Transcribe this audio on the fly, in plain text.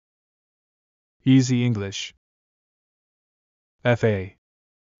Easy English. Faa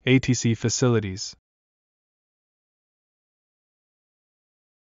Atc Facilities.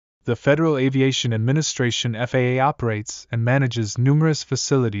 The Federal Aviation Administration FAA operates and manages numerous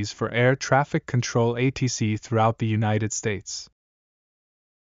facilities for air traffic control ATC throughout the United States.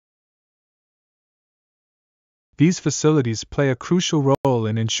 These facilities play a crucial role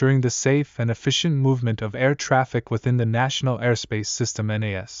in ensuring the safe and efficient movement of air traffic within the National Airspace System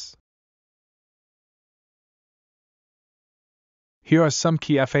 (NAS). Here are some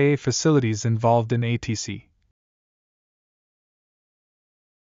key FAA facilities involved in ATC.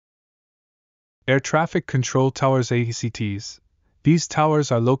 Air Traffic Control Towers (ACTs). These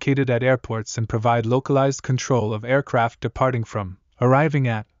towers are located at airports and provide localized control of aircraft departing from, arriving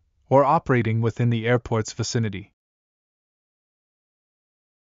at, or operating within the airport's vicinity.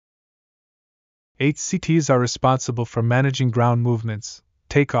 ACTs are responsible for managing ground movements,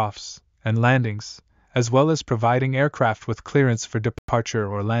 takeoffs, and landings, as well as providing aircraft with clearance for departure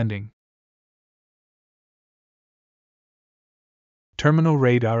or landing. Terminal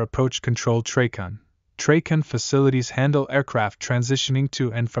Radar Approach Control TRACON. TRACON facilities handle aircraft transitioning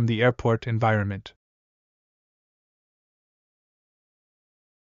to and from the airport environment.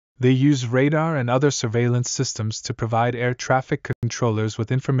 They use radar and other surveillance systems to provide air traffic controllers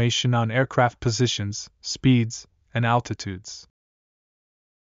with information on aircraft positions, speeds, and altitudes.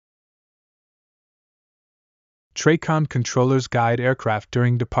 TRACON controllers guide aircraft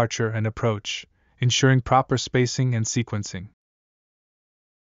during departure and approach, ensuring proper spacing and sequencing.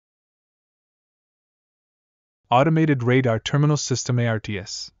 Automated Radar Terminal System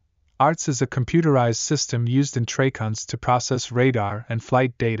ARTS. ARTS is a computerized system used in TRACONs to process radar and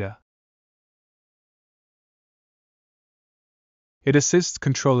flight data. It assists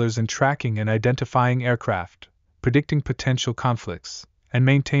controllers in tracking and identifying aircraft, predicting potential conflicts, and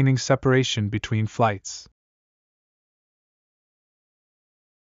maintaining separation between flights.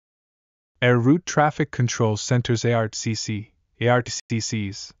 Air Route Traffic Control Centers ARTCs,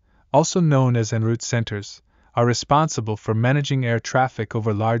 also known as en route centers, are responsible for managing air traffic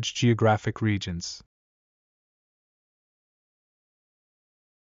over large geographic regions.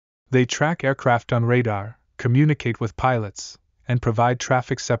 They track aircraft on radar, communicate with pilots, and provide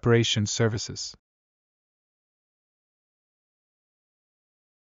traffic separation services.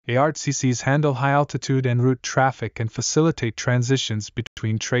 ARTCs handle high-altitude en route traffic and facilitate transitions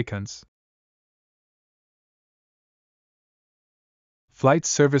between TRACONs. Flight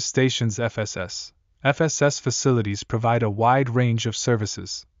Service Stations FSS. FSS facilities provide a wide range of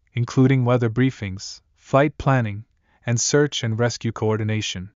services, including weather briefings, flight planning, and search and rescue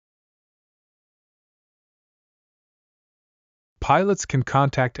coordination. Pilots can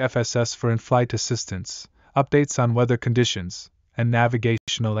contact FSS for in-flight assistance, updates on weather conditions, and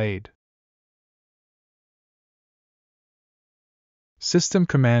navigational aid. System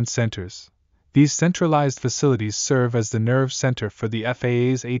Command Centers. These centralized facilities serve as the nerve center for the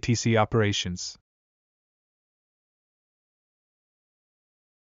FAA's ATC operations.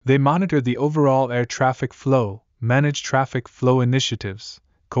 They monitor the overall air traffic flow, manage traffic flow initiatives,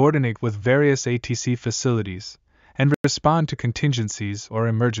 coordinate with various ATC facilities, and respond to contingencies or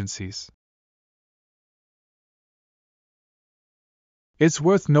emergencies. It's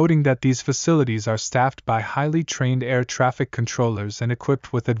worth noting that these facilities are staffed by highly trained air traffic controllers and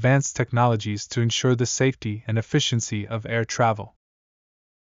equipped with advanced technologies to ensure the safety and efficiency of air travel.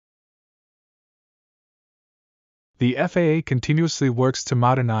 The FAA continuously works to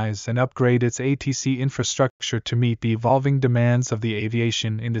modernize and upgrade its ATC infrastructure to meet the evolving demands of the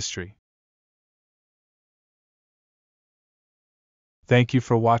aviation industry. Thank you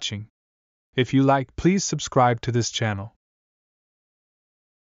for watching. If you like, please subscribe to this channel.